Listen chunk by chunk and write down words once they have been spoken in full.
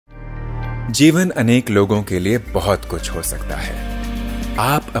जीवन अनेक लोगों के लिए बहुत कुछ हो सकता है।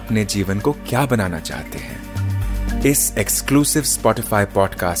 आप अपने जीवन को क्या बनाना चाहते हैं? इस एक्सक्लूसिव स्पॉटिफाई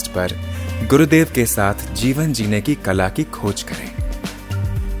पॉडकास्ट पर गुरुदेव के साथ जीवन जीने की कला की खोज करें।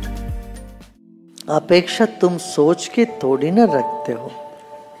 अपेक्षा तुम सोच के थोड़ी ना रखते हो,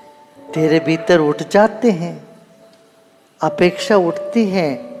 तेरे भीतर उठ जाते हैं। अपेक्षा उठती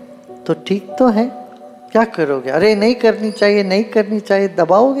है तो ठीक तो है, क्या करोगे? अरे नहीं करनी चाहिए, नहीं करनी चाहिए,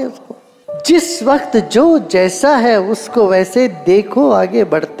 दबाओगे उसको। जिस वक्त जो जैसा है उसको वैसे देखो, आगे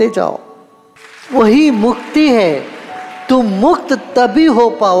बढ़ते जाओ, वही मुक्ति है। तुम मुक्त तभी हो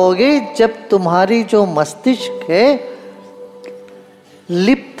पाओगे जब तुम्हारी जो मस्तिष्क है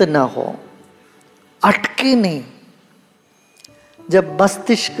लिप्त ना हो, अटके नहीं। जब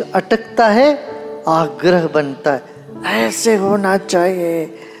मस्तिष्क अटकता है आग्रह बनता है, ऐसे होना चाहिए,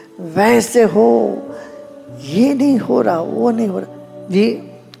 वैसे हो, ये नहीं हो रहा, वो नहीं हो रहा, ये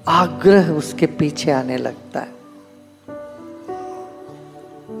आग्रह उसके पीछे आने लगता है।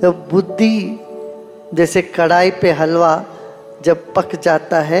 जब बुद्धि, जैसे कढ़ाई पे हलवा जब पक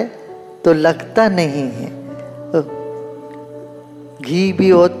जाता है तो लगता नहीं है, तो घी भी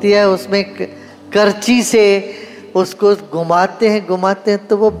होती है उसमें, करची से उसको घुमाते हैं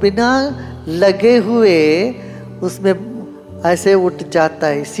तो वो बिना लगे हुए उसमें ऐसे उठ जाता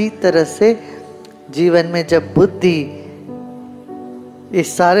है। इसी तरह से जीवन में जब बुद्धि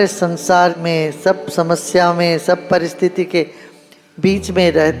इस सारे संसार में, सब समस्या में, सब परिस्थिति के बीच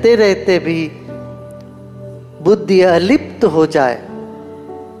में रहते रहते भी बुद्धि अलिप्त हो जाए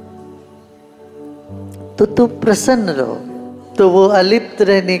तो तुम प्रसन्न रहो। तो वो अलिप्त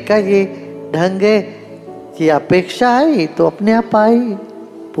रहने का ये ढंग है कि अपेक्षा आई तो अपने आप आई,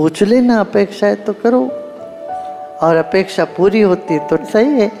 पूछ लेना अपेक्षा है तो करो, और अपेक्षा पूरी होती है तो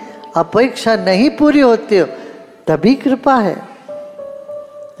सही है, अपेक्षा नहीं पूरी होती हो तभी कृपा है।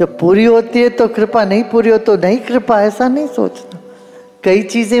 जब पूरी होती है तो कृपा, नहीं पूरी हो तो नहीं कृपा, ऐसा नहीं सोचना। कई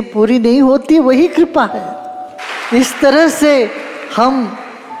चीजें पूरी नहीं होती, वही कृपा है। इस तरह से हम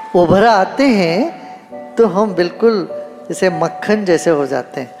उभर आते हैं तो हम बिल्कुल जैसे मक्खन जैसे हो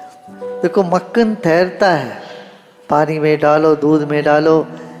जाते हैं। देखो मक्खन तैरता है, पानी में डालो, दूध में डालो,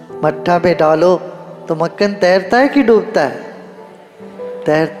 मट्ठा में डालो, तो मक्खन तैरता है कि डूबता है?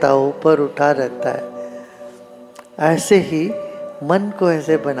 तैरता, ऊपर उठा रहता है। ऐसे ही मन को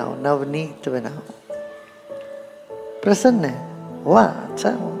ऐसे बनाओ, नवनीत बनाओ, प्रसन्न है, हुआ अच्छा,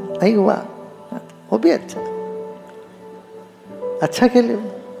 नहीं हुआ वो भी अच्छा के लिए।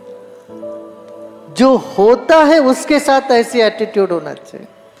 जो होता है उसके साथ ऐसी एटीट्यूड होना चाहिए,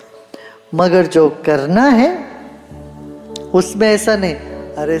 मगर जो करना है उसमें ऐसा नहीं,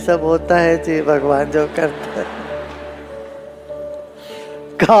 अरे सब होता है जी, भगवान जो करता है,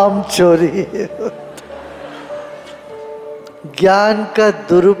 काम चोरी। ज्ञान का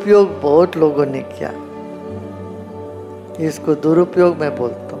दुरुपयोग बहुत लोगों ने किया, इसको दुरुपयोग मैं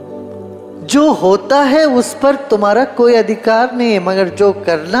बोलता हूं। जो होता है उस पर तुम्हारा कोई अधिकार नहीं है, मगर जो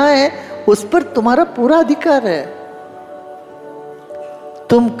करना है उस पर तुम्हारा पूरा अधिकार है।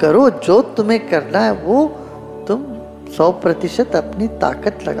 तुम करो जो तुम्हें करना है, वो तुम 100% अपनी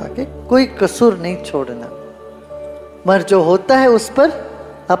ताकत लगा के, कोई कसूर नहीं छोड़ना, मगर जो होता है उस पर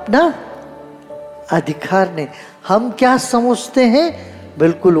अपना अधिकार नहीं। हम क्या समझते हैं,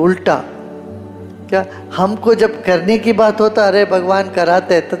 बिल्कुल उल्टा। क्या हमको जब करने की बात होता, अरे भगवान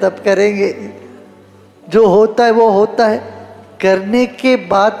कराते हैं तो तब करेंगे, जो होता है वो होता है। करने के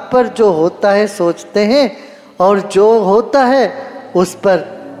बाद पर जो होता है सोचते हैं, और जो होता है उस पर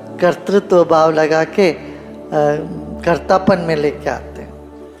कर्तृत्व भाव लगा के कर्तापन में लेके आते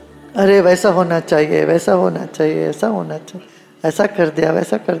हैं। अरे वैसा होना चाहिए, वैसा होना चाहिए, ऐसा होना चाहिए, ऐसा कर दिया,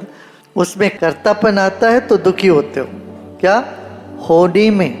 वैसा कर दिया, उसमें कर्तापन आता है तो दुखी होते हो। क्या होने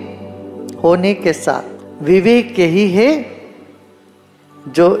में, होने के साथ विवेक यही है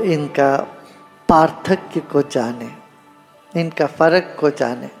जो इनका पार्थक्य को जाने, इनका फर्क को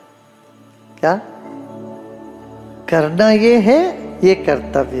जाने। क्या करना ये है, ये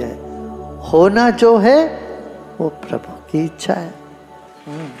कर्तव्य है, होना जो है वो प्रभु की इच्छा है।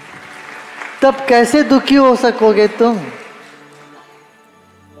 तब कैसे दुखी हो सकोगे तुम?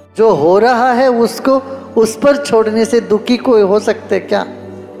 जो हो रहा है उसको, उस पर छोड़ने से दुखी कोई हो सकते क्या?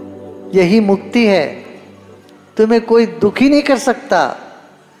 यही मुक्ति है। तुम्हें कोई दुखी नहीं कर सकता।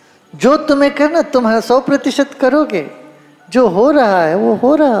 जो तुम्हें करना तुम 100% करोगे। जो हो रहा है वो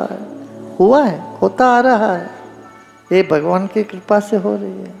हो रहा है, हुआ है, होता आ रहा है, ये भगवान की कृपा से हो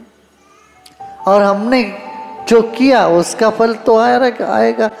रही है। और हमने जो किया उसका फल तो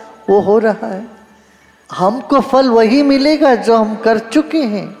आएगा, वो हो रहा है। हमको फल वही मिलेगा जो हम कर चुके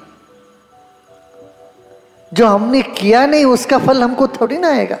हैं। जो हमने किया नहीं उसका फल हमको थोड़ी ना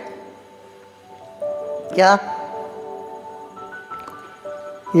आएगा। क्या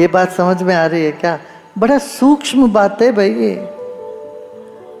ये बात समझ में आ रही है क्या? बड़ा सूक्ष्म बात है भाई ये।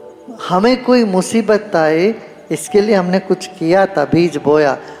 हमें कोई मुसीबत आए, इसके लिए हमने कुछ किया था, बीज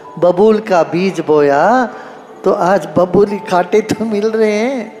बोया, बबूल का बीज बोया, तो आज बबूली कांटे तो मिल रहे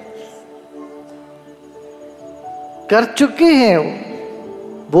हैं, कर चुके हैं,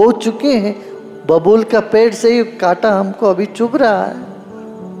 बो चुके हैं। बबूल का पेड़ से ही कांटा हमको अभी चुभ रहा है,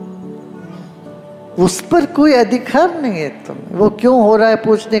 उस पर कोई अधिकार नहीं है। तुम वो क्यों हो रहा है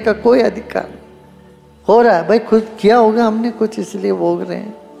पूछने का कोई अधिकार नहीं। हो रहा है भाई, खुद किया होगा हमने कुछ, इसलिए भोग रहे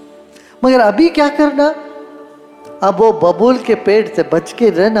हैं। मगर अभी क्या करना? अब वो बबूल के पेड़ से बच के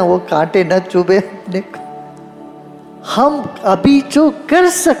रहना, वो कांटे न चुभे अपने को। हम अभी जो कर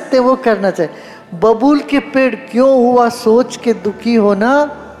सकते वो करना चाहिए। बबूल के पेड़ क्यों हुआ सोच के दुखी होना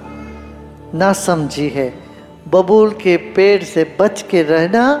ना समझी है। बबूल के पेड़ से बच के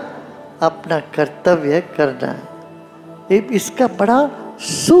रहना अपना कर्तव्य करना है। इसका बड़ा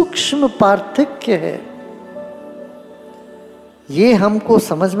सूक्ष्म पार्थक्य है। ये हमको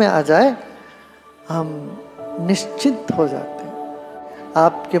समझ में आ जाए, हम निश्चिंत हो जाते हैं।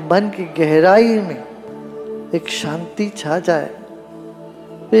 आपके मन की गहराई में एक शांति छा जाए,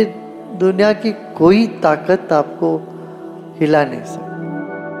 फिर दुनिया की कोई ताकत आपको हिला नहीं सकती।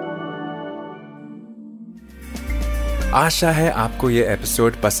 आशा है आपको ये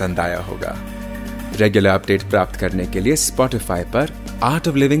एपिसोड पसंद आया होगा। रेगुलर अपडेट प्राप्त करने के लिए स्पॉटिफाई पर आर्ट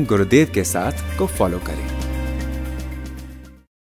ऑफ लिविंग गुरुदेव के साथ को फॉलो करें।